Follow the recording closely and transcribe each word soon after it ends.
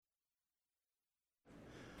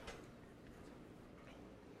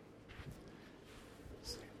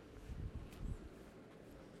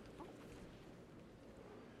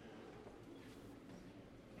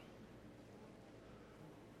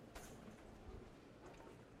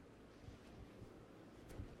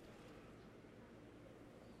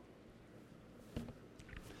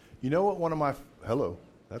You know what hello,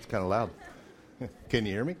 that's kind of loud. Can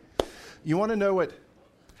you hear me? You want to know what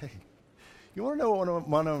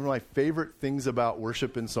one of my favorite things about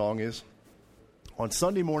worship and song is? On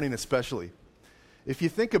Sunday morning especially, if you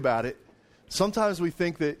think about it, sometimes we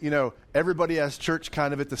think that, everybody has church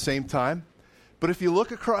kind of at the same time. But if you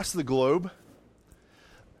look across the globe,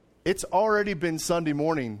 it's already been Sunday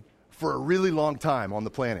morning for a really long time on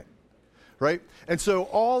the planet, right? And so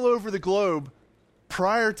all over the globe,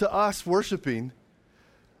 prior to us worshiping,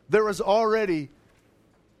 there was already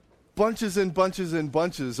bunches and bunches and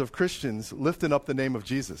bunches of Christians lifting up the name of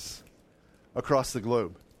Jesus across the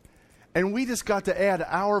globe. And we just got to add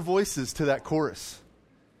our voices to that chorus.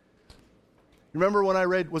 Remember when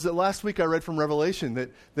was it last week I read from Revelation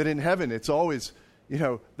that in heaven it's always,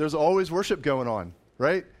 there's always worship going on,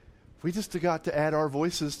 right? We just got to add our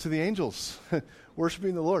voices to the angels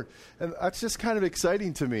worshiping the Lord. And that's just kind of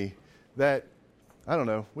exciting to me that, I don't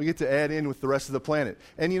know, we get to add in with the rest of the planet.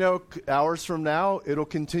 And, hours from now, it'll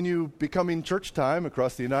continue becoming church time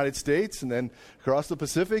across the United States and then across the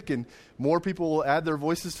Pacific, and more people will add their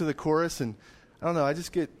voices to the chorus. And I don't know, I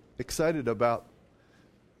just get excited about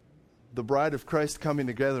the bride of Christ coming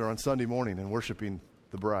together on Sunday morning and worshiping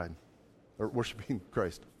the bride, or worshiping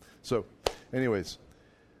Christ. So, anyways.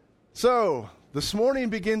 So, this morning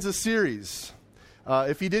begins a series.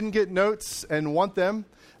 If you didn't get notes and want them,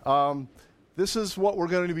 this is what we're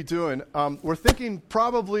going to be doing. We're thinking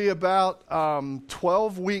probably about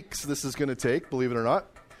 12 weeks this is going to take, believe it or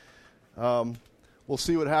not. We'll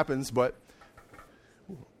see what happens, but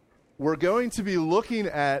we're going to be looking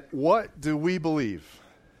at what do we believe.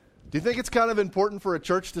 Do you think it's kind of important for a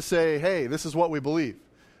church to say, hey, this is what we believe,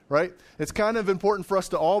 right? It's kind of important for us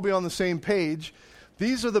to all be on the same page.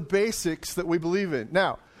 These are the basics that we believe in.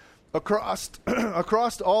 Now, across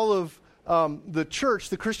all of the church,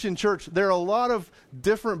 the Christian church, there are a lot of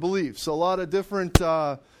different beliefs, a lot of different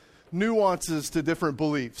nuances to different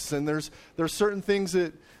beliefs. And there's certain things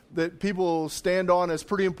that people stand on as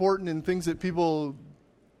pretty important and things that people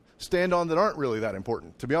stand on that aren't really that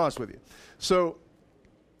important, to be honest with you. So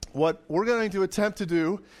what we're going to attempt to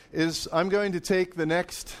do is I'm going to take the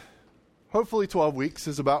next, hopefully 12 weeks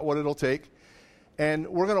is about what it'll take. And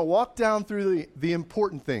we're going to walk down through the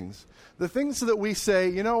important things. The things that we say,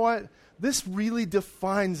 you know what? This really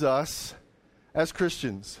defines us as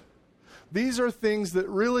Christians. These are things that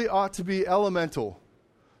really ought to be elemental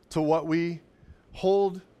to what we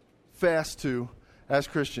hold fast to as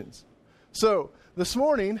Christians. So, this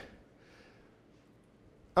morning,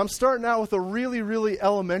 I'm starting out with a really, really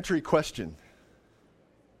elementary question.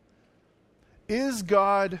 Is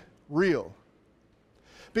God real?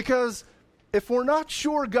 Because if we're not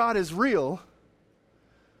sure God is real,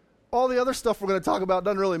 all the other stuff we're going to talk about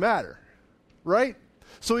doesn't really matter, right?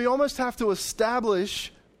 So we almost have to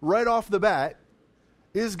establish right off the bat,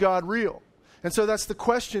 is God real? And so that's the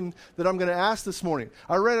question that I'm going to ask this morning.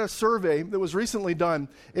 I read a survey that was recently done.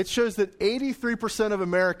 It shows that 83% of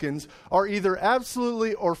Americans are either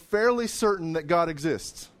absolutely or fairly certain that God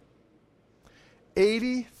exists.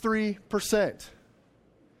 83%.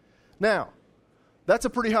 Now, that's a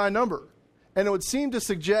pretty high number. And it would seem to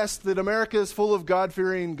suggest that America is full of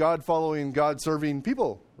God-fearing, God-following, God-serving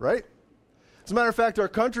people, right? As a matter of fact, our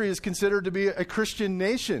country is considered to be a Christian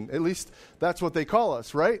nation. At least that's what they call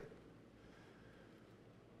us, right?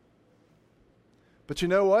 But you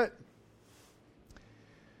know what?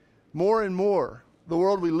 More and more, the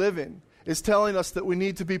world we live in is telling us that we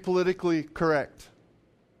need to be politically correct.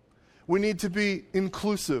 We need to be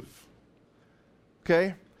inclusive.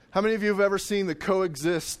 Okay? How many of you have ever seen the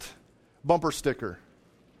coexist bumper sticker?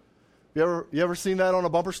 You ever seen that on a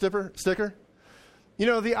bumper sticker?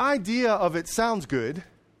 The idea of it sounds good.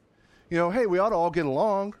 Hey, we ought to all get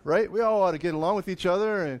along, right? We all ought to get along with each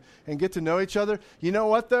other and get to know each other. You know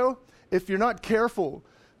what, though? If you're not careful,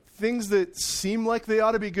 things that seem like they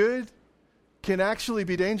ought to be good can actually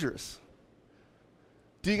be dangerous.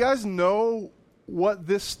 Do you guys know what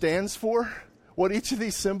this stands for? What each of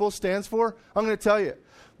these symbols stands for? I'm going to tell you.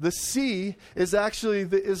 The C is actually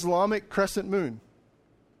the Islamic crescent moon.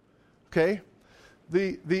 Okay?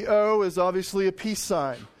 The O is obviously a peace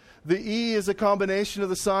sign. The E is a combination of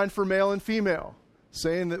the sign for male and female,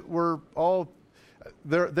 saying that we're all,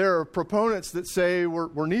 there are proponents that say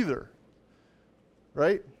we're neither.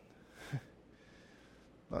 Right?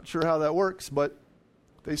 Not sure how that works, but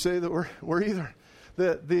they say that we're either.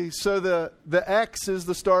 So the X is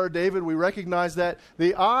the Star of David. We recognize that.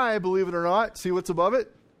 The I, believe it or not, see what's above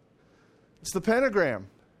it? It's the pentagram.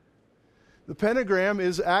 The pentagram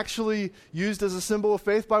is actually used as a symbol of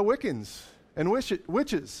faith by Wiccans and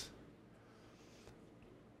witches.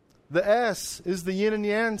 The S is the yin and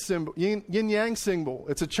yang symbol, yin-yang symbol.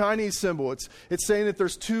 It's a Chinese symbol. It's saying that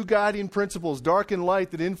there's two guiding principles, dark and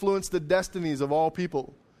light, that influence the destinies of all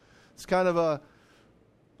people. It's kind of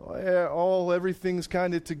everything's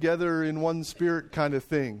kind of together in one spirit kind of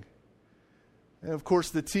thing. And of course,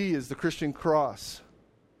 the T is the Christian cross.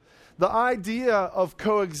 The idea of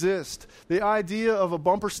coexist, the idea of a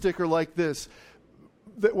bumper sticker like this,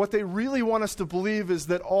 that what they really want us to believe is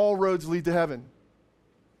that all roads lead to heaven.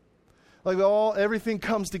 Like everything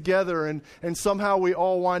comes together and somehow we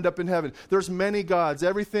all wind up in heaven. There's many gods.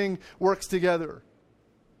 Everything works together.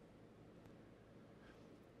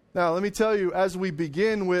 Now, let me tell you, as we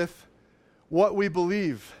begin with what we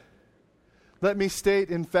believe, let me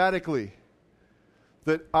state emphatically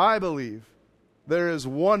that I believe there is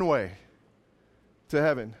one way to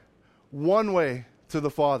heaven, one way to the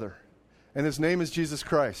Father, and His name is Jesus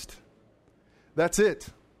Christ. That's it.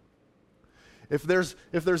 If there's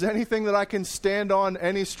anything that I can stand on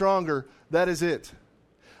any stronger, that is it.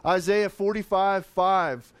 Isaiah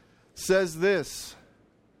 45:5 says this.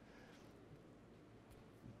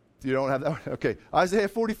 You don't have that one? Okay. Isaiah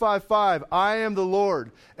 45:5, I am the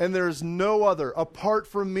Lord, and there is no other. Apart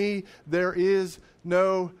from me, there is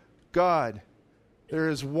no God. There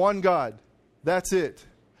is one God. That's it.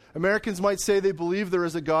 Americans might say they believe there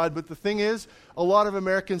is a God, but the thing is, a lot of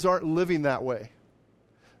Americans aren't living that way.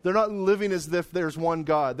 They're not living as if there's one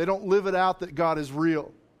God. They don't live it out that God is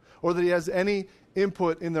real or that He has any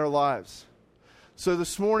input in their lives. So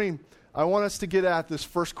this morning, I want us to get at this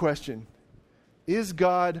first question. Is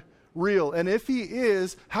God real? And if He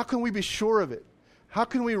is, how can we be sure of it? How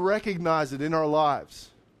can we recognize it in our lives?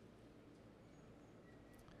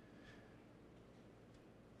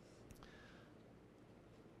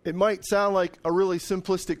 It might sound like a really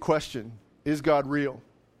simplistic question. Is God real?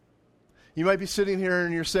 You might be sitting here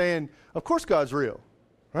and you're saying, of course God's real,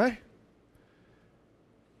 right?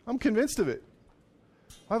 I'm convinced of it.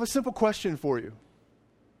 I have a simple question for you.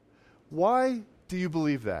 Why do you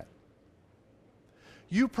believe that?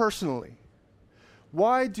 You personally,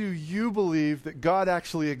 why do you believe that God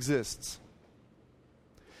actually exists?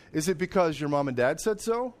 Is it because your mom and dad said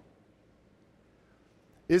so?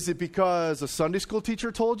 Is it because a Sunday school teacher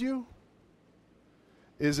told you?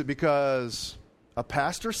 Is it because a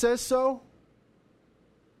pastor says so?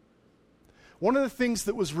 One of the things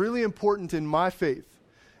that was really important in my faith,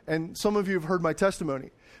 and some of you have heard my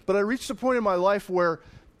testimony, but I reached a point in my life where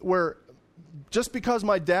just because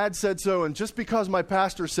my dad said so and just because my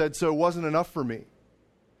pastor said so wasn't enough for me.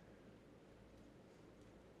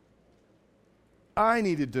 I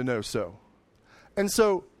needed to know so. And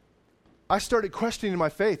so I started questioning my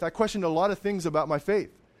faith. I questioned a lot of things about my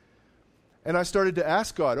faith. And I started to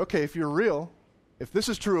ask God, okay, if you're real, if this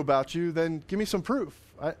is true about you, then give me some proof.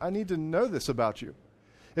 I need to know this about you.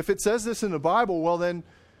 If it says this in the Bible, well then,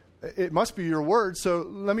 it must be your word, so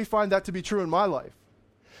let me find that to be true in my life.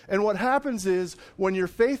 And what happens is, when your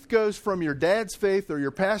faith goes from your dad's faith or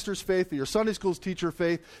your pastor's faith or your Sunday school's teacher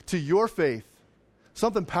faith to your faith,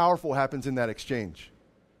 something powerful happens in that exchange.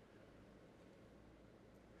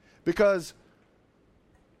 Because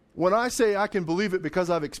when I say I can believe it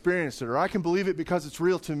because I've experienced it, or I can believe it because it's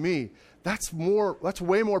real to me, that's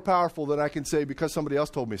way more powerful than I can say because somebody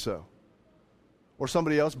else told me so, or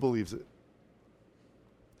somebody else believes it.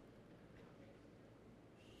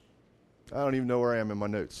 I don't even know where I am in my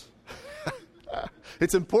notes.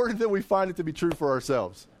 It's important that we find it to be true for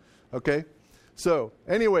ourselves. Okay? So,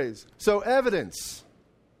 anyways, evidence.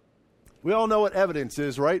 We all know what evidence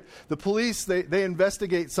is, right? The police, they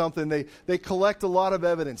investigate something. They collect a lot of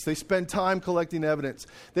evidence. They spend time collecting evidence.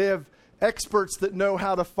 They have experts that know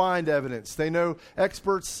how to find evidence. They have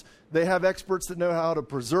experts that know how to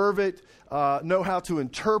preserve it, know how to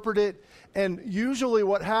interpret it. And usually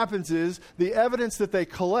what happens is the evidence that they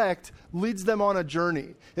collect leads them on a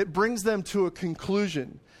journey. It brings them to a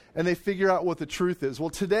conclusion, and they figure out what the truth is. Well,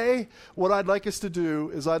 today, what I'd like us to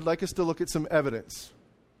do is I'd like us to look at some evidence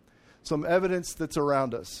that's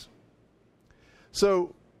around us.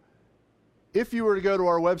 So if you were to go to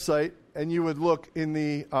our website and you would look in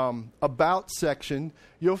the About section,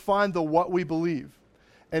 you'll find the What We Believe.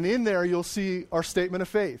 And in there, you'll see our statement of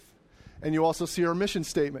faith. And you'll also see our mission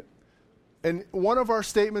statement. And one of our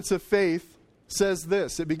statements of faith says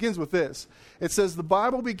this. It begins with this. It says, the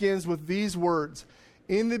Bible begins with these words,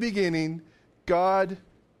 in the beginning, God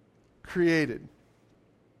created.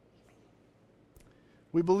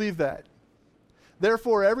 We believe that.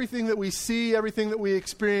 Therefore, everything that we see, everything that we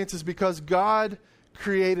experience is because God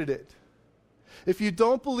created it. If you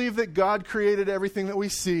don't believe that God created everything that we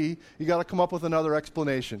see, you got to come up with another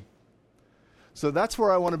explanation. So that's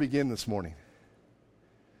where I want to begin this morning.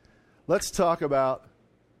 let's talk about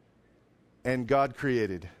and God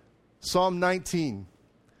created. Psalm 19,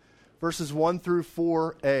 verses 1 through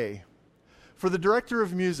 4a. For the director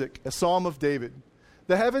of music, a psalm of David.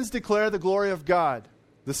 The heavens declare the glory of God.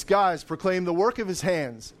 The skies proclaim the work of his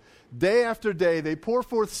hands. Day after day they pour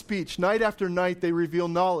forth speech. Night after night they reveal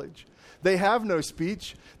knowledge. They have no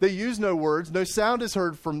speech. They use no words. No sound is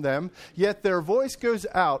heard from them. Yet their voice goes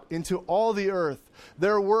out into all the earth.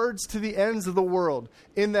 Their words to the ends of the world.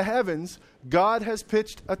 In the heavens, God has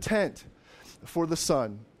pitched a tent for the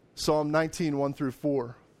sun. Psalm 19, 1 through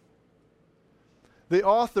 4. The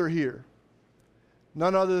author here,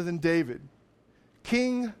 none other than David.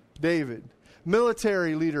 King David.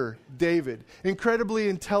 Military leader David. Incredibly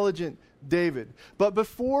intelligent David. But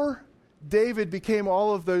before David became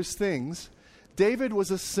all of those things, David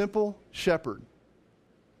was a simple shepherd.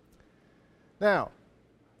 Now,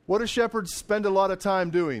 what do shepherds spend a lot of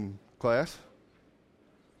time doing, class?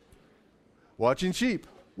 Watching sheep.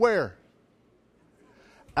 Where?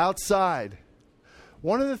 Outside.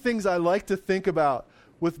 One of the things I like to think about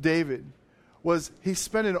with David was he's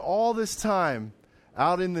spending all this time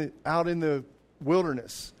out in the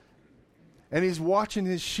wilderness, and he's watching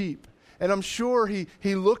his sheep. And I'm sure he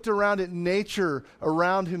looked around at nature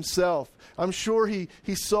around himself. I'm sure he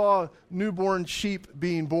saw newborn sheep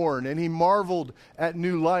being born, and he marveled at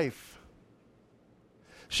new life.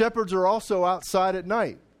 Shepherds are also outside at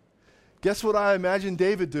night. Guess what I imagine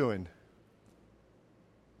David doing?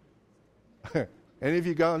 Have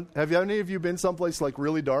any of you been someplace like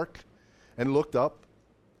really dark and looked up?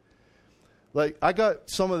 Like, I got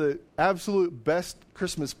some of the absolute best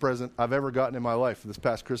Christmas present I've ever gotten in my life this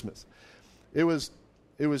past Christmas. It was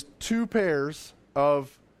 2 pairs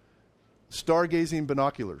of stargazing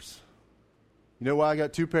binoculars. You know why I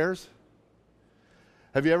got 2 pairs?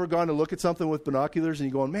 Have you ever gone to look at something with binoculars and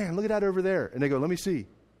you're going, man, look at that over there? And they go, let me see.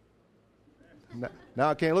 Now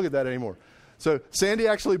I can't look at that anymore. So Sandy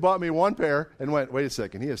actually bought me 1 pair and went, wait a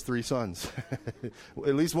second, he has 3 sons.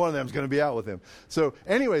 At least one of them is going to be out with him. So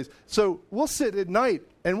anyways, so we'll sit at night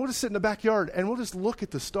and we'll just sit in the backyard and we'll just look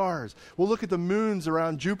at the stars. We'll look at the moons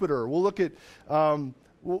around Jupiter. We'll look at,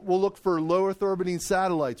 we'll look for low Earth orbiting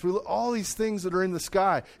satellites. We look, all these things that are in the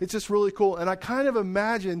sky. It's just really cool. And I kind of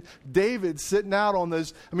imagine David sitting out on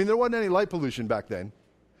those. I mean, there wasn't any light pollution back then.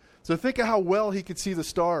 So think of how well he could see the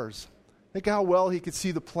stars. Think of how well he could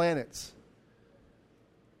see the planets.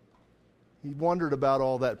 He wondered about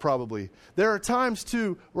all that probably. There are times,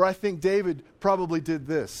 too, where I think David probably did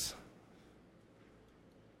this.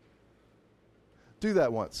 Do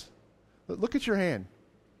that once. Look at your hand.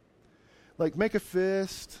 Like, make a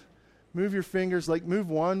fist. Move your fingers. Like, move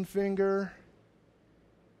one finger.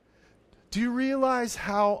 Do you realize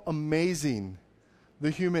how amazing the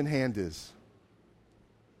human hand is?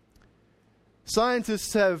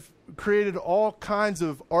 Scientists have created all kinds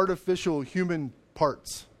of artificial human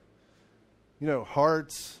parts. You know,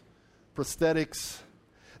 hearts, prosthetics.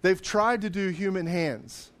 They've tried to do human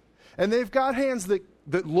hands. And they've got hands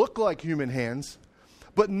that look like human hands,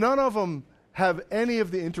 but none of them have any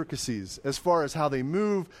of the intricacies as far as how they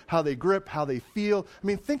move, how they grip, how they feel. I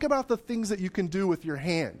mean, think about the things that you can do with your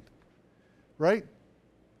hand, right?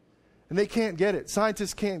 And they can't get it.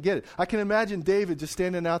 Scientists can't get it. I can imagine David just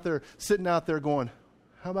standing out there, sitting out there going,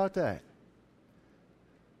 how about that?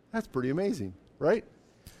 That's pretty amazing, right?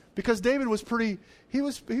 Because David was pretty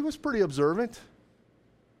observant.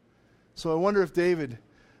 So I wonder if David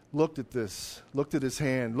looked at this, looked at his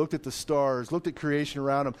hand, looked at the stars, looked at creation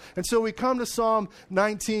around him. And so we come to Psalm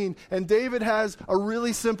 19, and David has a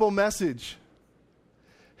really simple message.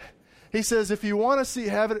 He says, if you want to see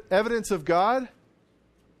evidence of God,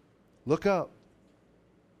 look up.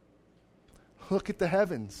 Look at the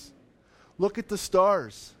heavens. Look at the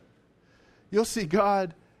stars. You'll see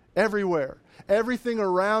God everywhere. Everything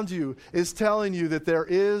around you is telling you that there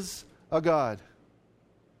is a God.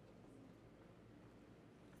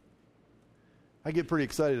 I get pretty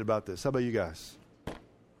excited about this. How about you guys?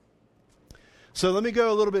 So let me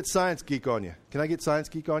go a little bit science geek on you. Can I get science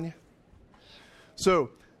geek on you?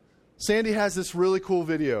 So Sandy has this really cool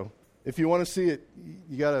video. If you want to see it,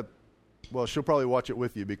 you got to, well, she'll probably watch it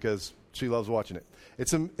with you because she loves watching it.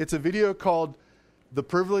 It's a video called The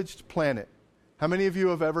Privileged Planet. How many of you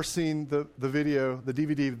have ever seen the video, the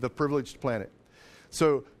DVD, The Privileged Planet?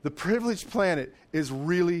 So The Privileged Planet is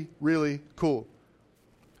really, really cool.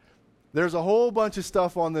 There's a whole bunch of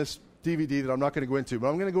stuff on this DVD that I'm not going to go into, but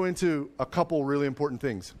I'm going to go into a couple really important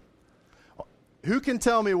things. Who can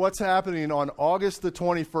tell me what's happening on August the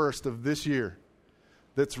 21st of this year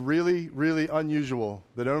that's really, really unusual,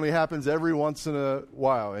 that only happens every once in a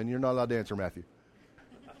while? And you're not allowed to answer, Matthew.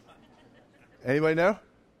 Anybody know?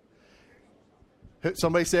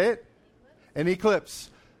 Somebody say it? An eclipse.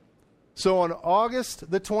 So on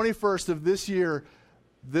August the 21st of this year,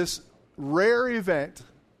 this rare event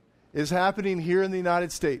is happening here in the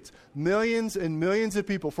United States. Millions and millions of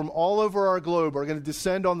people from all over our globe are going to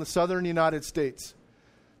descend on the southern United States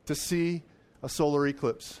to see a solar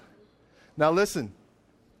eclipse. Now listen.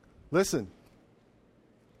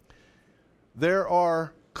 There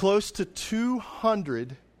are close to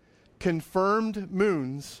 200 confirmed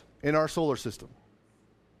moons in our solar system.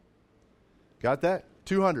 Got that?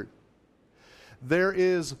 200. There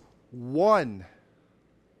is one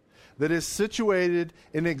that is situated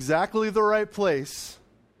in exactly the right place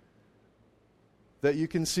that you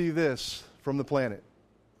can see this from the planet.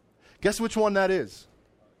 Guess which one that is?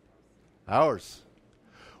 Ours.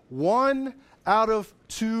 1 out of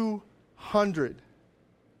 200.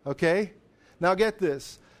 Okay? Now get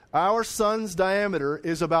this. Our sun's diameter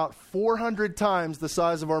is about 400 times the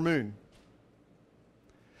size of our moon.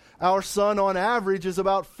 Our sun on average is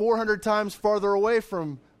about 400 times farther away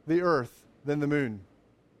from the earth than the moon.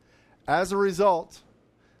 As a result,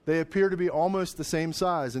 they appear to be almost the same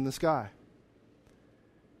size in the sky.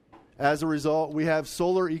 As a result, we have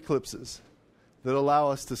solar eclipses that allow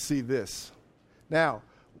us to see this. Now,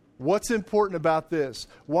 what's important about this?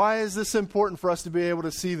 Why is this important for us to be able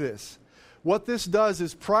to see this? What this does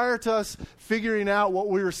is, prior to us figuring out what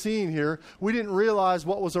we were seeing here, we didn't realize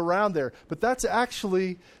what was around there. But that's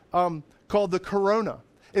actually called the corona.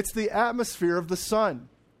 It's the atmosphere of the sun.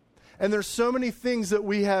 And there's so many things that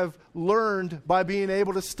we have learned by being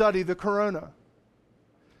able to study the corona.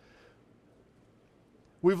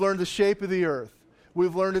 We've learned the shape of the earth.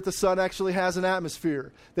 We've learned that the sun actually has an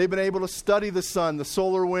atmosphere. They've been able to study the sun, the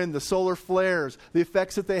solar wind, the solar flares, the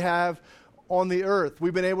effects that they have on the earth.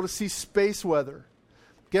 We've been able to see space weather.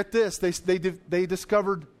 Get this, they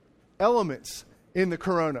discovered elements in the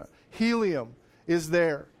corona. Helium is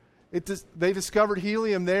there. They discovered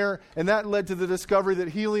helium there, and that led to the discovery that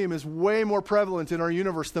helium is way more prevalent in our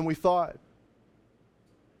universe than we thought.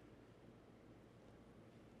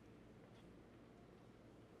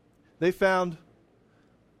 They found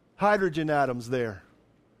hydrogen atoms there,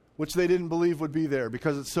 which they didn't believe would be there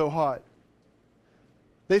because it's so hot.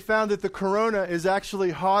 They found that the corona is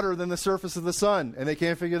actually hotter than the surface of the sun, and they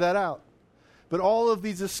can't figure that out. But all of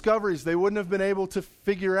these discoveries they wouldn't have been able to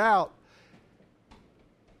figure out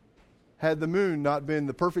had the moon not been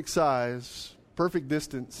the perfect size, perfect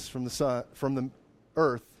distance from the sun, from the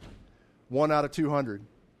earth, 1 out of 200.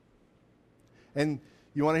 And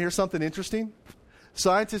you want to hear something interesting?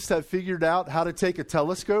 Scientists have figured out how to take a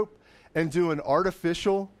telescope and do an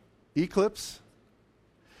artificial eclipse.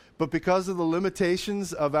 But because of the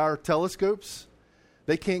limitations of our telescopes,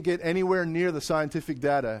 they can't get anywhere near the scientific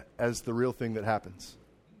data as the real thing that happens.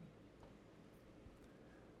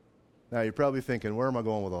 Now, you're probably thinking, where am I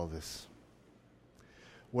going with all this?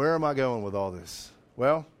 Where am I going with all this?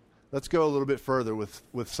 Well, let's go a little bit further with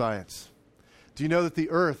science. Do you know that the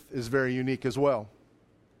earth is very unique as well?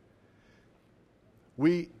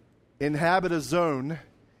 We inhabit a zone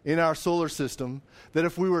in our solar system that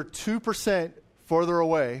if we were 2% further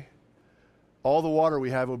away, all the water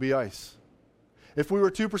we have would be ice. If we were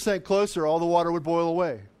 2% closer, all the water would boil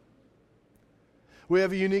away. We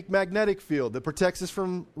have a unique magnetic field that protects us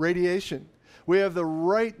from radiation. We have the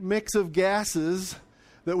right mix of gases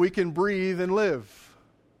that we can breathe and live.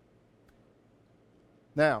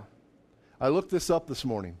 Now, I looked this up this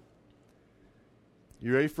morning.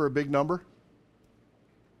 You ready for a big number?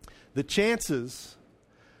 The chances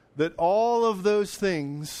that all of those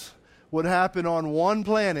things would happen on one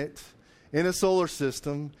planet in a solar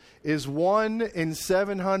system is 1 in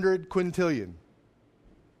 700 quintillion.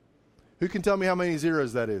 Who can tell me how many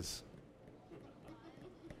zeros that is?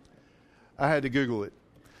 I had to Google it.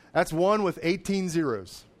 That's 1 with 18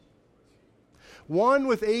 zeros. 1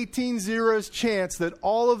 with 18 zeros chance that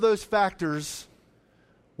all of those factors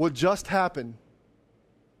would just happen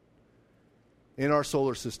in our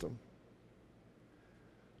solar system.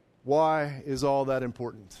 Why is all that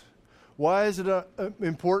important? Why is it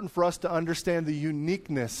important for us to understand the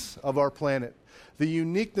uniqueness of our planet, the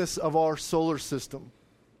uniqueness of our solar system?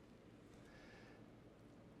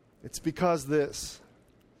 It's because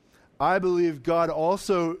I believe God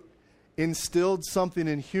also instilled something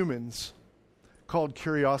in humans called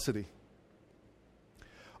curiosity.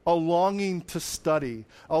 A longing to study,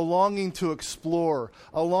 a longing to explore,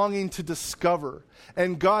 a longing to discover.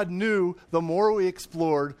 And God knew the more we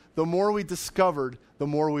explored, the more we discovered, the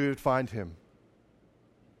more we would find Him.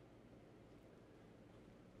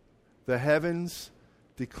 The heavens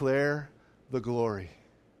declare the glory.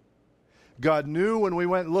 God knew when we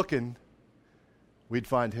went looking, we'd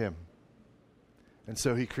find Him. And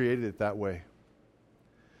so he created it that way.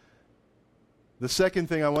 The second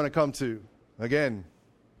thing I want to come to, again,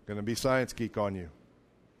 going to be science geek on you.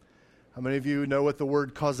 How many of you know what the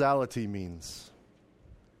word causality means?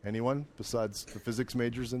 Anyone besides the physics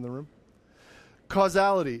majors in the room?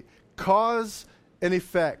 Causality. Cause and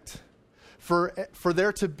effect. For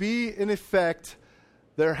there to be an effect,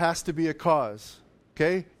 there has to be a cause.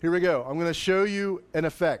 Okay? Here we go. I'm going to show you an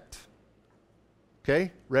effect.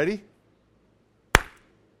 Okay? Ready?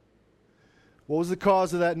 What was the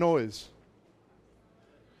cause of that noise?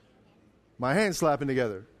 My hands slapping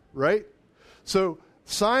together, right? So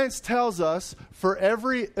science tells us for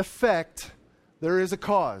every effect, there is a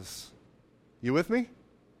cause. You with me?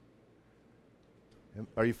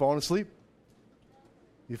 Are you falling asleep?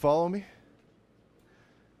 You follow me?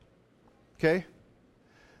 Okay.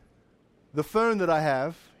 The phone that I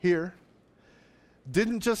have here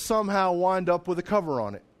didn't just somehow wind up with a cover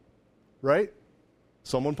on it, right?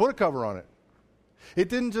 Someone put a cover on it. It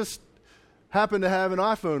didn't just happen to have an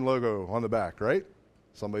iPhone logo on the back, right?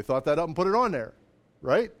 Somebody thought that up and put it on there,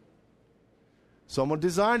 right? Someone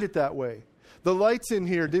designed it that way. The lights in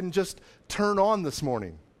here didn't just turn on this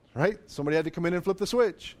morning, right? Somebody had to come in and flip the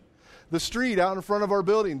switch. The street out in front of our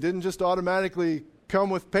building didn't just automatically come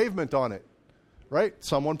with pavement on it, right?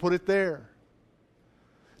 Someone put it there.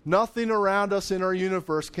 Nothing around us in our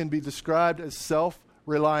universe can be described as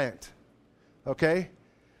self-reliant, okay?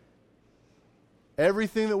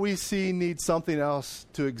 Everything that we see needs something else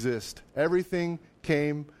to exist. Everything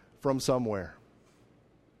came from somewhere.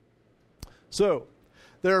 So,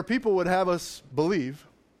 there are people who would have us believe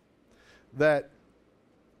that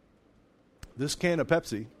this can of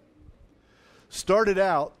Pepsi started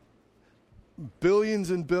out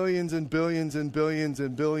billions and billions and billions and billions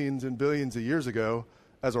and billions and billions of years ago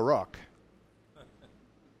as a rock.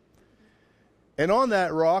 And on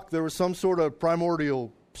that rock, there was some sort of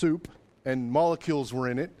primordial soup, and molecules were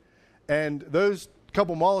in it. And those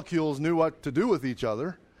couple molecules knew what to do with each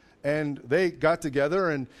other. And they got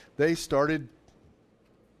together and they started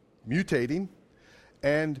mutating.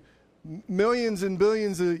 And millions and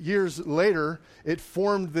billions of years later, it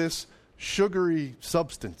formed this sugary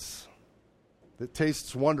substance that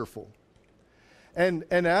tastes wonderful. And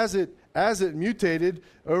as it mutated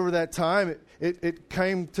over that time, it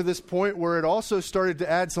came to this point where it also started to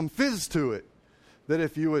add some fizz to it, that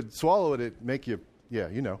if you would swallow it, it'd make you,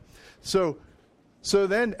 So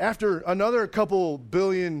then after another couple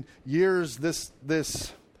billion years,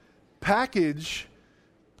 this package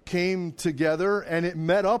came together and it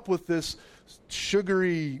met up with this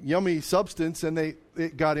sugary, yummy substance, and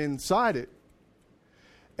it got inside it.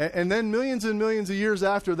 And then millions and millions of years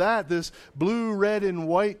after that, this blue, red, and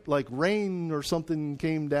white, like rain or something,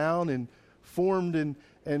 came down and formed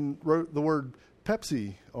and wrote the word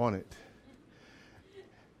Pepsi on it.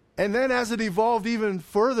 And then as it evolved even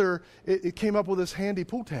further, it came up with this handy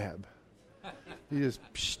pull tab. You just,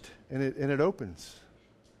 psht, and it opens.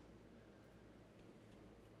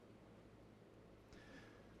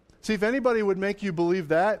 See, if anybody would make you believe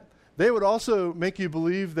that, they would also make you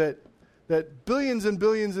believe that billions and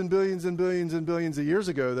billions and billions and billions and billions of years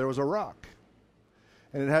ago, there was a rock.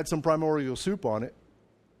 And it had some primordial soup on it.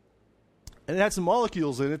 And it had some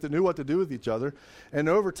molecules in it that knew what to do with each other. And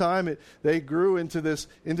over time, they grew into this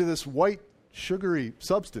white, sugary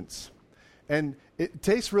substance. And it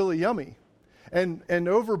tastes really yummy. And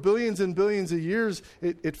over billions and billions of years,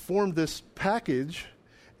 it formed this package.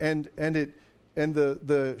 And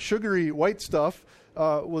the sugary white stuff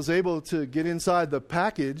was able to get inside the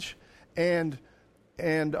package. And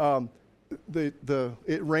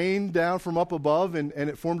it rained down from up above, and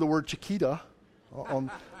it formed the word Chiquita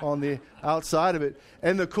on the outside of it.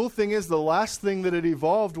 And the cool thing is, the last thing that it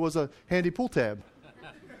evolved was a handy pull tab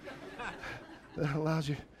that allows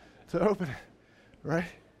you to open it, right?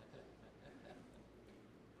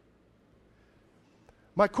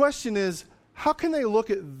 My question is, how can they look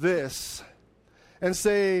at this and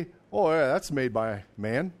say, oh, yeah, that's made by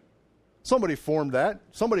man? Somebody formed that.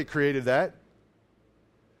 Somebody created that.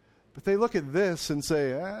 But they look at this and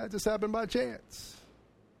say, it just happened by chance.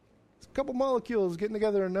 It's a couple molecules getting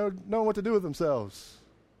together and knowing what to do with themselves.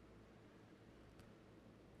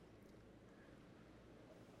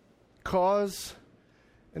 Cause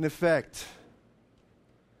and effect.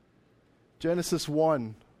 Genesis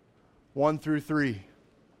 1:1-3.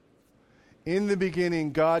 In the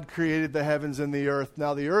beginning, God created the heavens and the earth.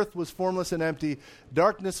 Now the earth was formless and empty.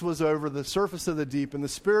 Darkness was over the surface of the deep, and the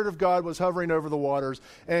Spirit of God was hovering over the waters.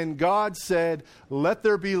 And God said, let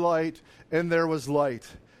there be light, and there was light.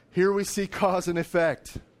 Here we see cause and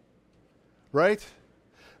effect. Right?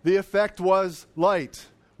 The effect was light.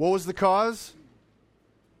 What was the cause?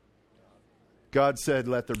 God said,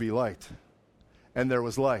 "Let there be light." And there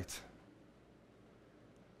was light.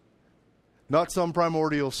 Not some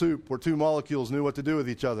primordial soup where two molecules knew what to do with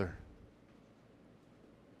each other.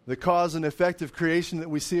 The cause and effect of creation that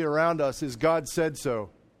we see around us is God said so.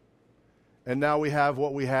 And now we have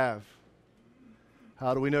what we have.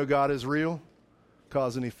 How do we know God is real?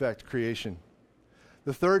 Cause and effect, creation.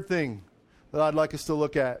 The third thing that I'd like us to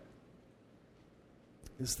look at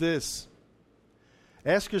is this.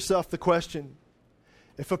 Ask yourself the question,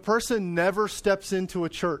 if a person never steps into a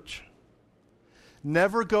church,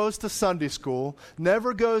 never goes to Sunday school,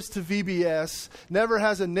 never goes to VBS, never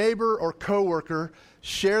has a neighbor or coworker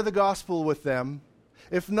share the gospel with them,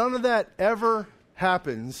 if none of that ever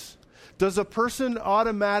happens, does a person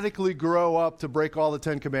automatically grow up to break all the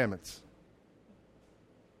 10 commandments?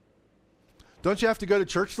 Don't you have to go to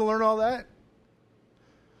church to learn all that?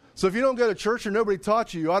 So if you don't go to church or nobody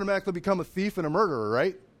taught you, you automatically become a thief and a murderer,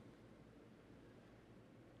 right?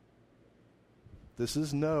 This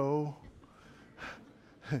is no.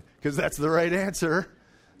 Because that's the right answer.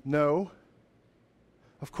 No.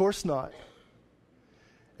 Of course not.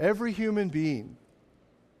 Every human being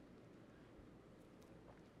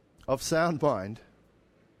of sound mind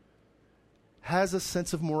has a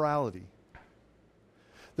sense of morality.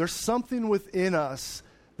 There's something within us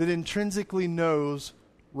that intrinsically knows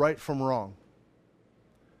right from wrong.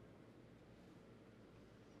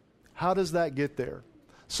 How does that get there?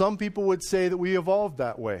 Some people would say that we evolved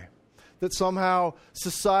that way, that somehow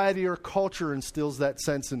society or culture instills that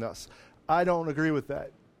sense in us. I don't agree with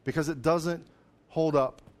that because it doesn't hold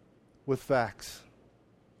up with facts.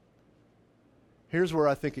 Here's where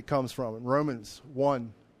I think it comes from. In Romans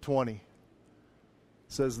 1:20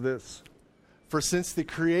 says this, "For since the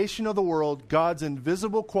creation of the world, God's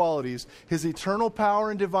invisible qualities, his eternal power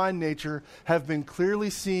and divine nature have been clearly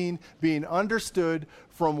seen, being understood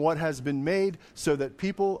from what has been made, so that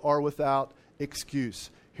people are without excuse."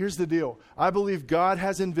 Here's the deal. I believe God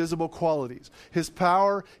has invisible qualities. His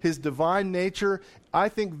power, his divine nature, I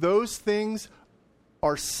think those things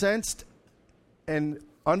are sensed and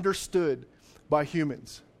understood by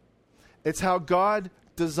humans. It's how God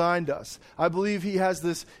designed us. I believe he has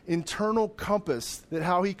this internal compass that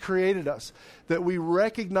how he created us, that we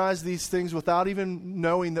recognize these things without even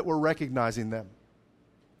knowing that we're recognizing them.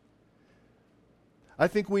 I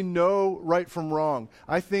think we know right from wrong.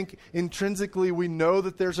 I think intrinsically we know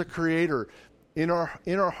that there's a creator. In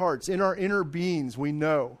our hearts, in our inner beings, we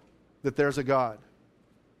know that there's a God.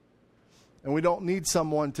 And we don't need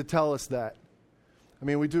someone to tell us that. I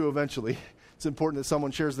mean, we do eventually. It's important that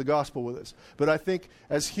someone shares the gospel with us. But I think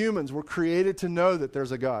as humans, we're created to know that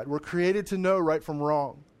there's a God. We're created to know right from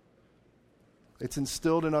wrong. It's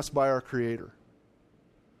instilled in us by our Creator.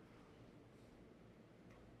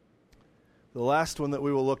 The last one that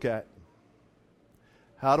we will look at.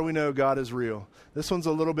 How do we know God is real? This one's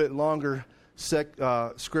a little bit longer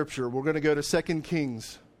scripture. We're going to go to 2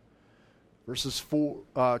 Kings,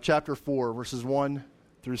 chapter 4, verses 1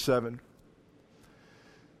 through 7.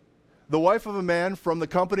 The wife of a man from the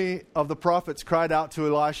company of the prophets cried out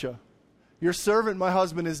to Elisha, "Your servant, my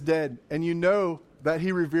husband, is dead, and you know that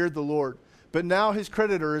he revered the Lord. But now his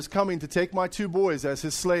creditor is coming to take my 2 boys as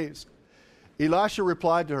his slaves." Elisha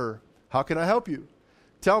replied to her, "How can I help you?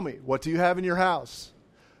 Tell me, what do you have in your house?"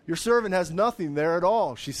 "Your servant has nothing there at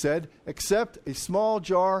all," she said, "except a small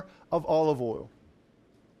jar of olive oil."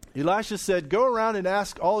 Elisha said, "Go around and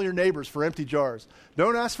ask all your neighbors for empty jars.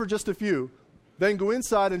 Don't ask for just a few. Then go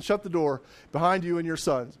inside and shut the door behind you and your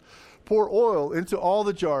sons. Pour oil into all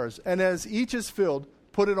the jars, and as each is filled,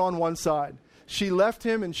 put it on one side." She left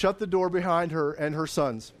him and shut the door behind her and her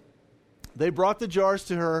sons. They brought the jars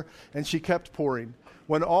to her, and she kept pouring.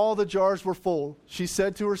 When all the jars were full, she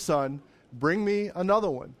said to her son, "Bring me another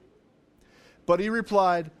one." But he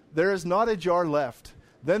replied, "There is not a jar left."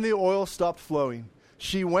 Then the oil stopped flowing.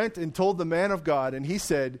 She went and told the man of God, and he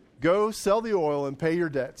said, "Go sell the oil and pay your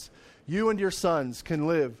debts. You and your sons can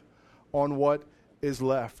live on what is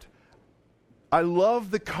left." I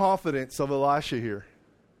love the confidence of Elisha here.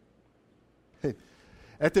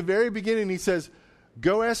 At the very beginning, he says,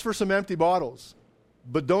 go ask for some empty bottles,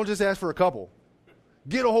 but don't just ask for a couple.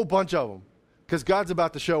 Get a whole bunch of them, because God's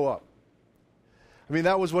about to show up. I mean,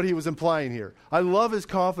 that was what he was implying here. I love his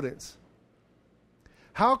confidence.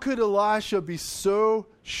 How could Elisha be so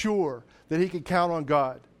sure that he could count on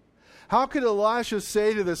God? How could Elisha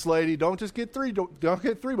say to this lady, don't just get don't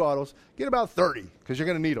get 3 bottles, get about 30, because you're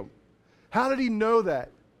going to need them. How did he know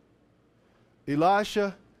that?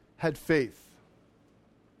 Elisha had faith.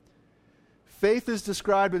 Faith is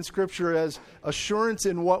described in Scripture as assurance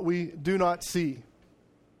in what we do not see.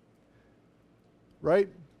 Right?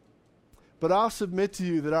 But I'll submit to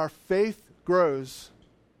you that our faith grows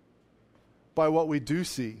by what we do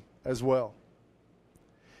see as well.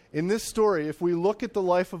 In this story, if we look at the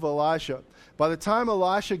life of Elisha, by the time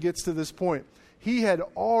Elisha gets to this point, he had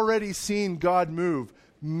already seen God move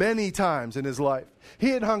many times in his life. He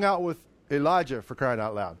had hung out with Elijah, for crying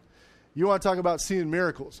out loud. You want to talk about seeing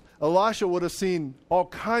miracles. Elisha would have seen all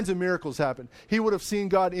kinds of miracles happen. He would have seen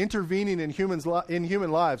God intervening in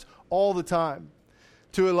human lives all the time.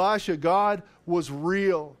 To Elisha, God was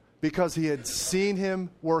real because he had seen him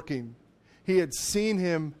working. He had seen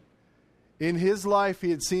him in his life. He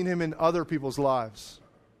had seen him in other people's lives.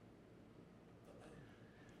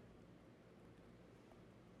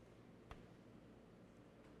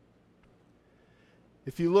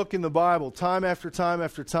 If you look in the Bible, time after time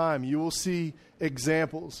after time, you will see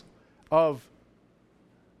examples of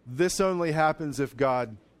this only happens if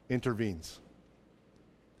God intervenes.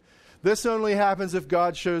 This only happens if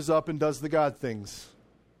God shows up and does the God things.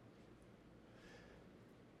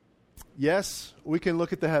 Yes, we can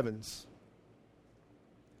look at the heavens.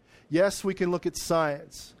 Yes, we can look at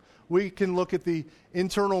science. We can look at the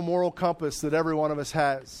internal moral compass that every one of us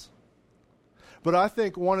has. But I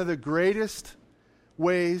think one of the greatest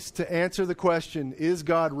ways to answer the question, is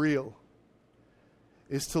God real,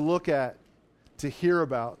 is to look at, to hear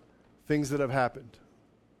about things that have happened.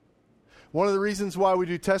 One of the reasons why we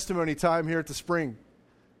do testimony time here at the Spring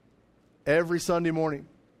every Sunday morning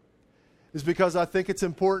is because I think it's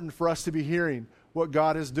important for us to be hearing what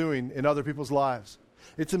God is doing in other people's lives.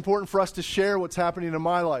 It's important for us to share what's happening in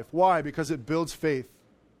my life. Why? Because it builds faith.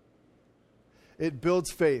 It builds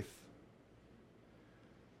faith.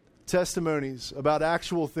 Testimonies about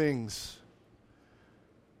actual things.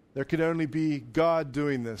 There can only be God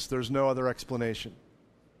doing this. There's no other explanation.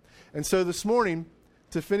 And so this morning,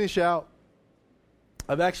 to finish out,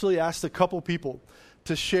 I've actually asked a couple people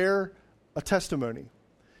to share a testimony.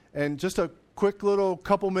 And just a quick little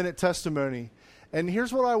couple-minute testimony. And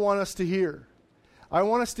here's what I want us to hear. I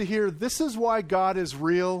want us to hear, this is why God is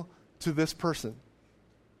real to this person.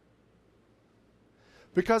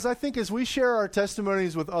 Because I think as we share our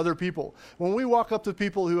testimonies with other people, when we walk up to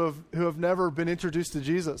people who have never been introduced to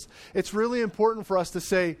Jesus, it's really important for us to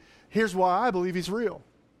say, here's why I believe he's real.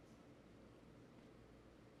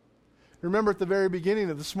 Remember at the very beginning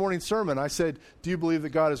of this morning's sermon, I said, do you believe that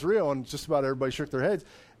God is real? And just about everybody shook their heads.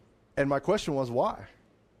 And my question was, why?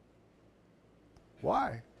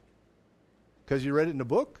 Why? Because you read it in a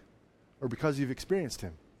book or because you've experienced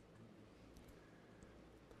him?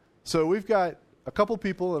 So we've got a couple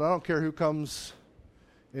people, and I don't care who comes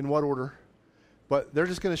in what order, but they're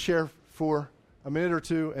just going to share for a minute or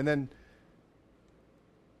two, and then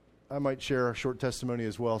I might share a short testimony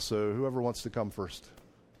as well, so whoever wants to come first.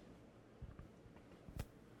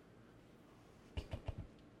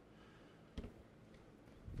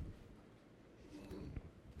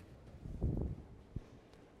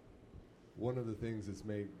 One of the things that's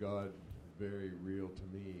made God very real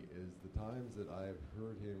to me is the times that I've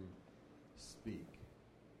heard him speak.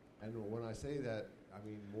 And when I say that, I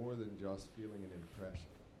mean more than just feeling an impression.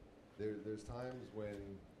 There's times when,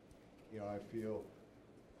 I feel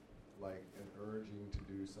like an urging to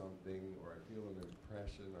do something, or I feel an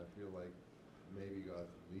impression, I feel like maybe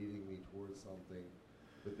God's leading me towards something.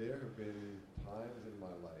 But there have been times in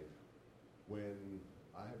my life when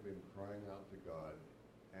I have been crying out to God,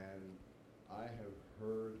 and I have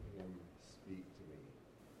heard him speak to me.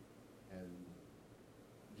 And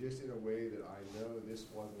just in a way that I know this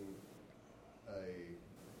wasn't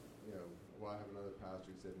I have another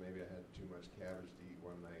pastor who said maybe I had too much cabbage to eat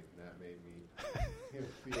one night, and that made me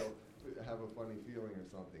have a funny feeling or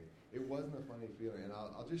something. It wasn't a funny feeling, and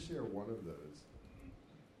I'll just share one of those.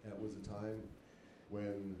 It was a time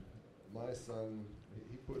when my son,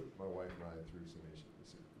 he put my wife and I through some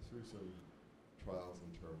issues, through some trials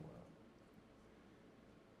and turmoil.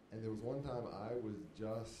 And there was one time I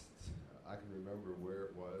can remember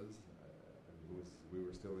where it was. We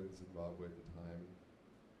were still in Zimbabwe at the time,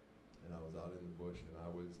 and I was out in the bush, and I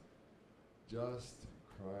was just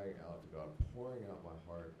crying out to God, pouring out my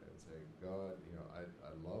heart and saying, God,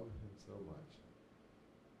 I love him so much.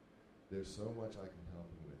 There's so much I can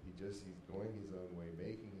help him with. He's going his own way,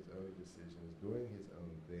 making his own decisions, doing his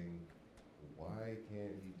own thing. Why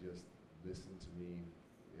can't he just listen to me,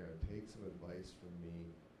 take some advice from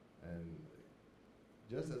me? And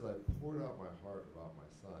just as I poured out my heart about my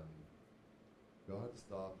son, God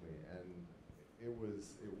stopped me, and it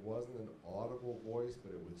wasn't an audible voice,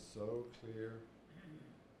 but it was so clear.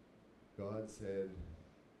 God said,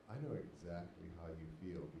 I know exactly how you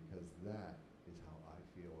feel, because that is how I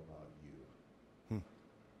feel about you.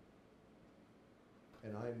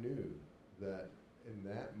 And I knew that in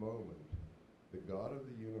that moment, the God of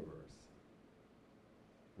the universe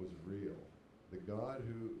was real. The God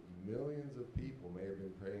who millions of people may have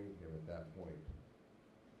been praying to him at that point.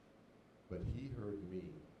 But he heard me,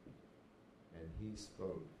 and he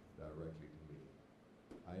spoke directly to me.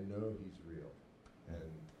 I know he's real. And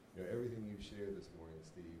everything you've shared this morning,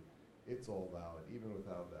 Steve, it's all valid. Even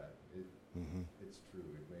without that, it's true.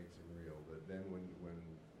 It makes him real. But then when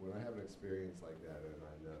I have an experience like that, and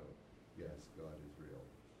I know, yes, God is real.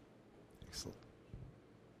 Excellent.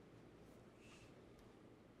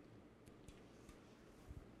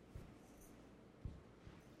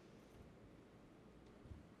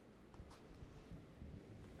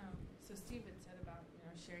 So Steve had said about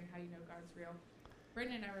sharing how you know God's real.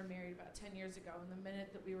 Brandon and I were married about 10 years ago, and the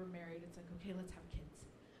minute that we were married, it's like, okay, let's have kids.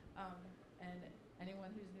 And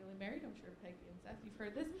anyone who's newly married, I'm sure Peggy and Seth, you've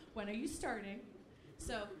heard this. When are you starting?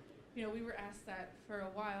 So, we were asked that for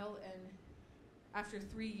a while, and after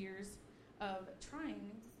 3 years of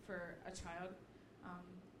trying for a child,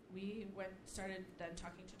 we started then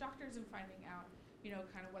talking to doctors and finding out,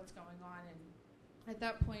 kind of what's going on. And at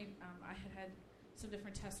that point, I had some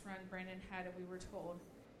different tests run, Brandon had, and we were told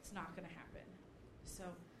it's not going to happen. So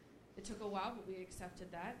it took a while, but we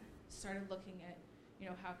accepted that, started looking at,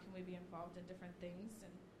 how can we be involved in different things.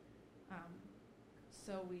 And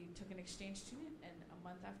so we took an exchange student, and a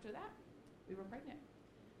month after that, we were pregnant.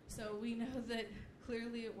 So we know that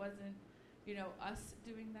clearly it wasn't, us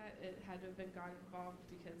doing that. It had to have been God involved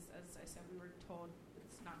because, as I said, we were told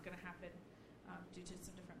it's not going to happen due to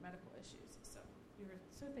some different medical issues. So we were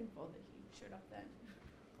so thankful that he showed up then.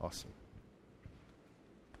 Awesome.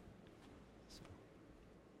 So,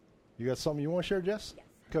 you got something you want to share, Jess? Yes.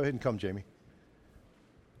 Go ahead and come, Jamie.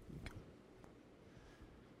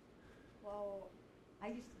 Well, I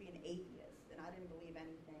used to be an atheist, and I didn't believe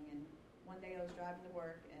anything. And one day I was driving to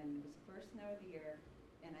work, and it was the first snow of the year,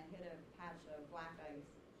 and I hit a patch of black ice,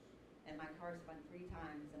 and my car spun 3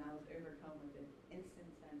 times, and I was overcome with an instant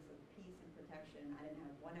sense of peace and protection. I didn't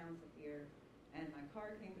have 1 ounce of fear, and my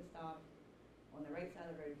car came to stop on the right side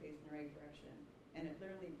of the road facing the right direction. And it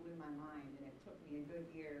literally blew my mind, and it took me a good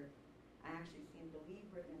year. I actually seen believe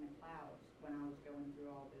written in the clouds when I was going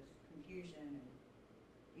through all this confusion. And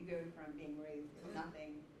you go from being raised with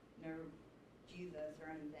nothing, no Jesus or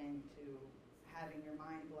anything, to having your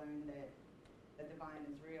mind blown that the divine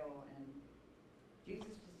is real. And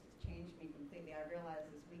Jesus just changed me completely. I realized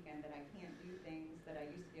this weekend that I can't do things that I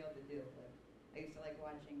used to be able to do. Like, I used to like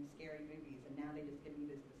watching scary movies, and now they just give me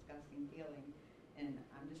this disgusting feeling. And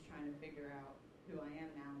I'm just trying to figure out who I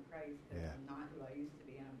am now in Christ, because I'm not who I used to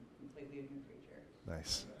be. I'm completely a new creature.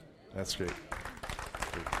 Nice. That's great.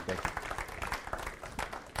 Thank you.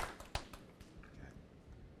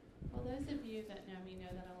 Well, those of you that know me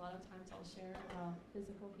know that a lot of times I'll share about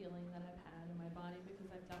physical healing that I've had in my body because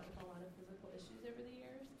I've dealt with a lot of physical issues over the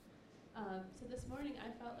years. So this morning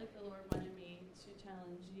I felt like the Lord wanted me to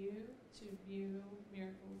challenge you to view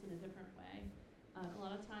miracles in a different way. A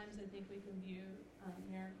lot of times I think we can view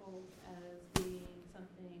miracles as being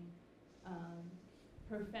something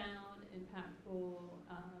profound, impactful,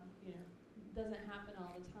 doesn't happen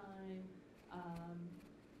all the time,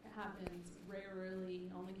 it happens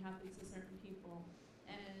rarely, only happens to certain people,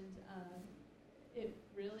 and it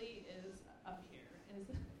really is up here.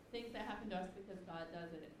 Is things that happen to us because God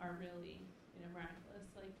does it are really,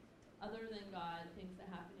 miraculous. Like, other than God, things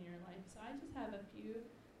that happen in your life. So I just have a few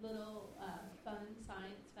little fun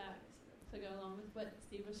science facts to go along with what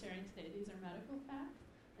Steve was sharing today. These are medical facts.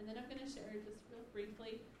 And then I'm going to share just real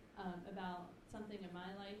briefly about something in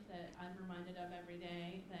my life that I'm reminded of every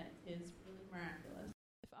day that is really miraculous.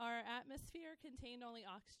 If our atmosphere contained only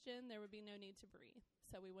oxygen, there would be no need to breathe,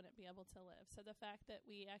 so we wouldn't be able to live. So the fact that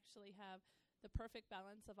we actually have the perfect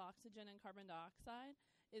balance of oxygen and carbon dioxide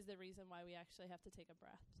is the reason why we actually have to take a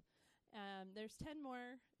breath. There's 10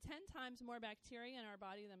 times more bacteria in our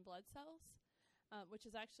body than blood cells, which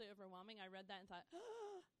is actually overwhelming. I read that and thought,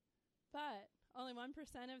 but only 1%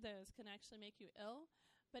 of those can actually make you ill.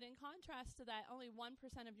 But in contrast to that, only 1%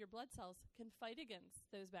 of your blood cells can fight against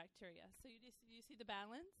those bacteria. So you see the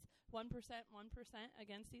balance, 1%, 1%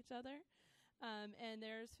 against each other. And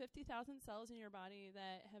there's 50,000 cells in your body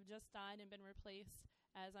that have just died and been replaced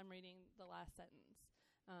as I'm reading the last sentence.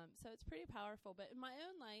 So it's pretty powerful. But in my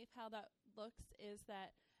own life, how that looks is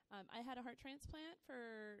that I had a heart transplant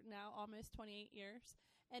for now almost 28 years.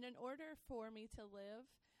 And in order for me to live,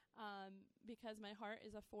 because my heart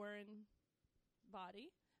is a foreign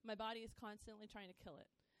body, my body is constantly trying to kill it.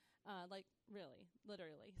 Like, really,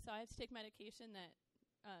 literally. So I have to take medication that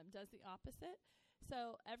does the opposite.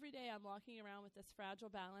 So every day I'm walking around with this fragile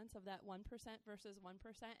balance of that 1% versus 1%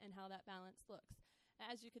 and how that balance looks.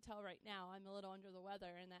 As you could tell right now, I'm a little under the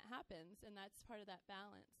weather, and that happens, and that's part of that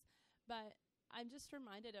balance. But I'm just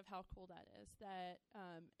reminded of how cool that is, that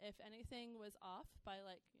if anything was off by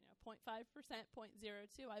 0.5%,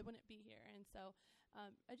 0.02, I wouldn't be here. And so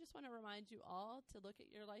I just want to remind you all to look at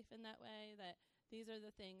your life in that way, that these are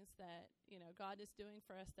the things that, God is doing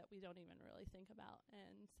for us that we don't even really think about.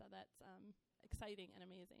 And so that's exciting and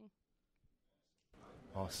amazing.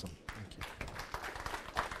 Awesome. Thank you.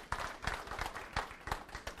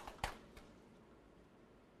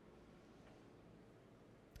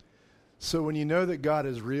 So when you know that God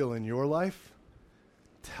is real in your life,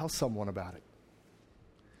 tell someone about it.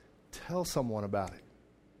 Tell someone about it.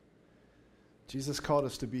 Jesus called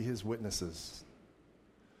us to be his witnesses.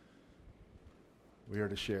 We are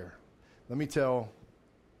to share. Let me tell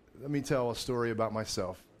a story about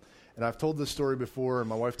myself. And I've told this story before, and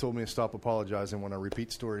my wife told me to stop apologizing when I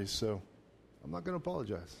repeat stories, so I'm not going to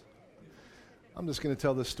apologize. I'm just going to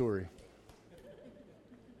tell this story.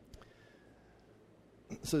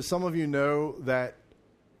 So some of you know that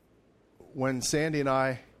when Sandy and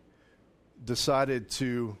I decided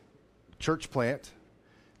to church plant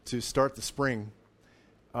to start the spring,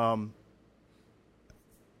 I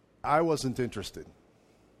wasn't interested.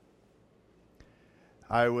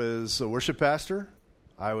 I was a worship pastor.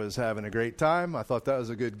 I was having a great time. I thought that was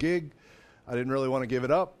a good gig. I didn't really want to give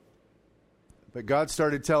it up. But God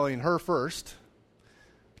started telling her first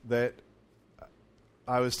that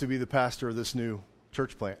I was to be the pastor of this new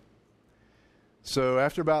church plant. So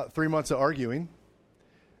after about 3 months of arguing,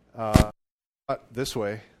 this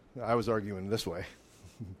way, I was arguing this way.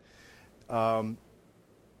 I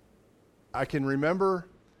can remember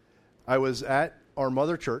I was at our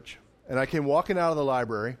mother church, and I came walking out of the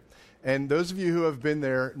library, and those of you who have been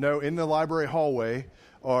there know in the library hallway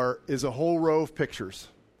is a whole row of pictures,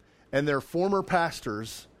 and they're former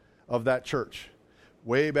pastors of that church,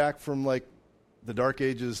 way back from the dark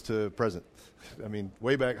ages to present. I mean,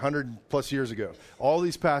 way back 100 plus years ago. All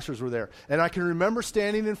these pastors were there. And I can remember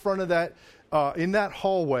standing in front of that, in that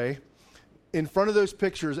hallway, in front of those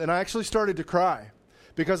pictures, and I actually started to cry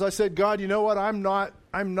because I said, God, you know what? I'm not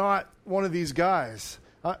one of these guys.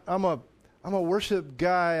 I'm a worship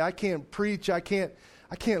guy. I can't preach. I can't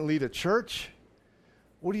lead a church.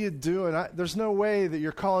 What are you doing? There's no way that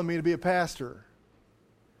you're calling me to be a pastor.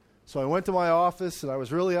 So I went to my office, and I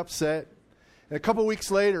was really upset. And a couple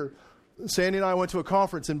weeks later, Sandy and I went to a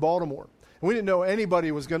conference in Baltimore. And we didn't know anybody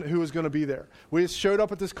who was going to be there. We just showed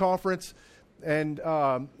up at this conference, and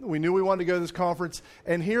we knew we wanted to go to this conference.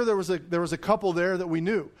 And here there was a couple there that we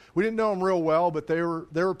knew. We didn't know them real well, but they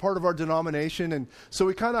were part of our denomination. And so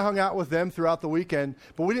we kind of hung out with them throughout the weekend.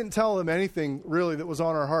 But we didn't tell them anything really that was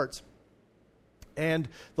on our hearts. And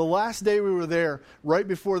the last day we were there, right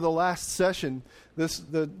before the last session,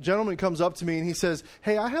 the gentleman comes up to me and he says,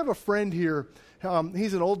 hey, I have a friend here.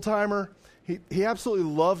 He's an old timer. He absolutely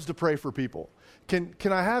loves to pray for people. Can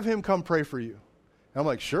I have him come pray for you? And I'm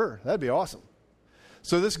like, sure, that'd be awesome.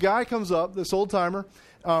 So this guy comes up, this old timer,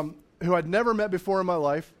 who I'd never met before in my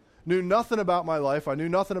life, knew nothing about my life. I knew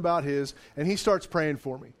nothing about his, and he starts praying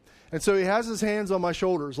for me. And so he has his hands on my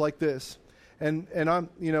shoulders like this. And I'm,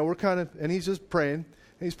 we're kind of, and he's just praying.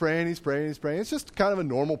 He's praying. It's just kind of a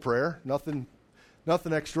normal prayer, nothing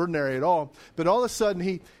extraordinary at all. But all of a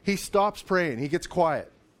sudden, he stops praying. He gets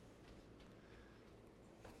quiet.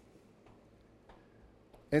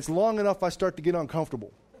 And it's long enough I start to get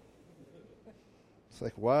uncomfortable. It's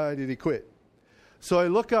like, why did he quit? So I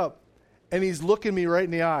look up, and he's looking me right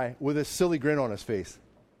in the eye with a silly grin on his face.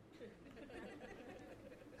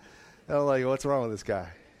 And I'm like, what's wrong with this guy?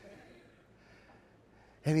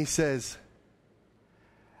 And he says,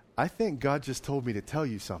 I think God just told me to tell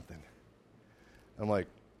you something. I'm like,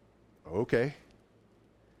 okay.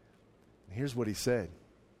 And here's what he said.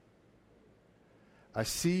 I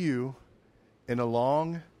see you in a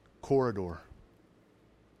long corridor,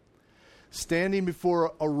 standing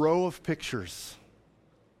before a row of pictures.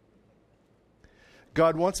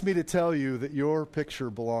 God wants me to tell you that your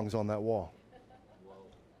picture belongs on that wall.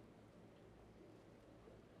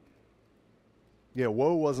 Yeah,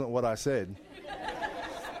 whoa wasn't what I said.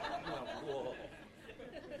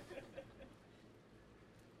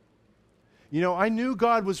 I knew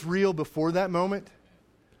God was real before that moment,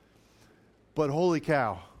 but holy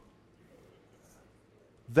cow,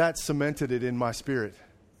 that cemented it in my spirit.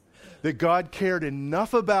 That God cared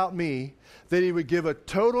enough about me that he would give a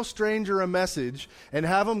total stranger a message and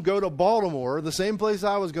have him go to Baltimore, the same place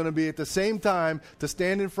I was going to be at the same time, to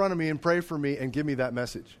stand in front of me and pray for me and give me that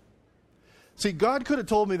message. See, God could have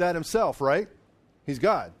told me that himself, right? He's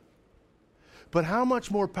God. But how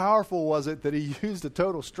much more powerful was it that he used a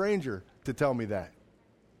total stranger to tell me that?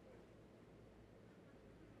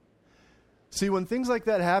 See, when things like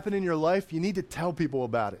that happen in your life, you need to tell people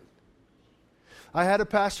about it. I had a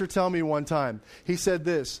pastor tell me one time, he said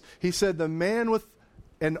this. He said, the man with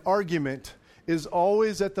an argument is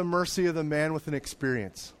always at the mercy of the man with an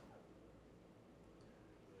experience.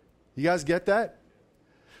 You guys get that?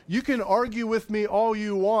 You can argue with me all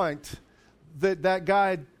you want that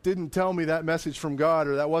guy didn't tell me that message from God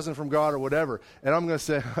or that wasn't from God or whatever. And I'm going to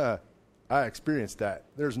say, I experienced that.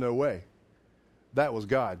 There's no way. That was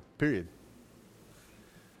God, period.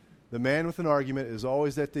 The man with an argument is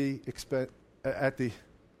always at the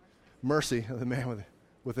mercy of the man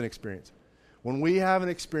with an experience. When we have an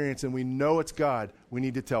experience and we know it's God, we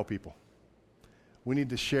need to tell people. We need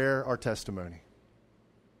to share our testimony.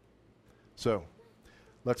 So,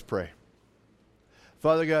 let's pray.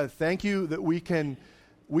 Father God, thank you that we can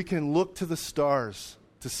look to the stars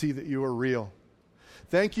to see that you are real.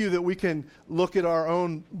 Thank you that we can look at our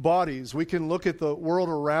own bodies. We can look at the world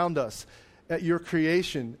around us, at your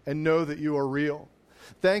creation, and know that you are real.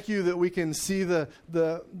 Thank you that we can see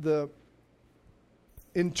the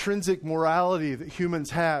intrinsic morality that humans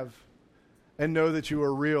have and know that you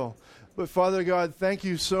are real. But Father God, thank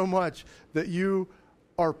you so much that you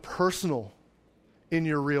are personal in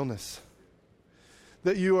your realness.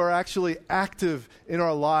 That you are actually active in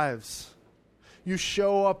our lives. You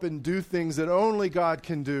show up and do things that only God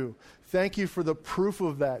can do. Thank you for the proof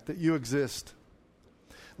of that you exist.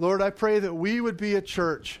 Lord, I pray that we would be a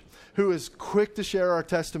church who is quick to share our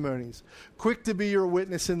testimonies, quick to be your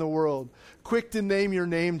witness in the world, quick to name your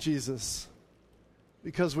name, Jesus,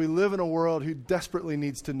 because we live in a world who desperately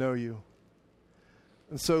needs to know you.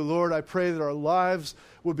 And so, Lord, I pray that our lives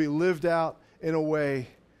would be lived out in a way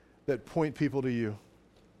that point people to you.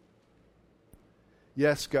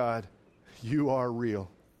 Yes, God, you are real.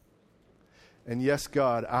 And yes,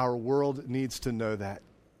 God, our world needs to know that.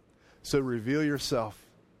 So reveal yourself.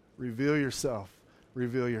 Reveal yourself.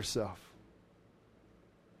 Reveal yourself.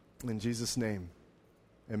 In Jesus' name,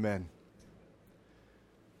 amen.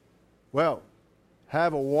 Well,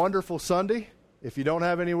 have a wonderful Sunday. If you don't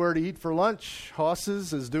have anywhere to eat for lunch,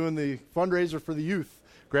 Hosses is doing the fundraiser for the youth.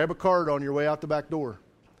 Grab a card on your way out the back door.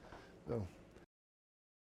 So.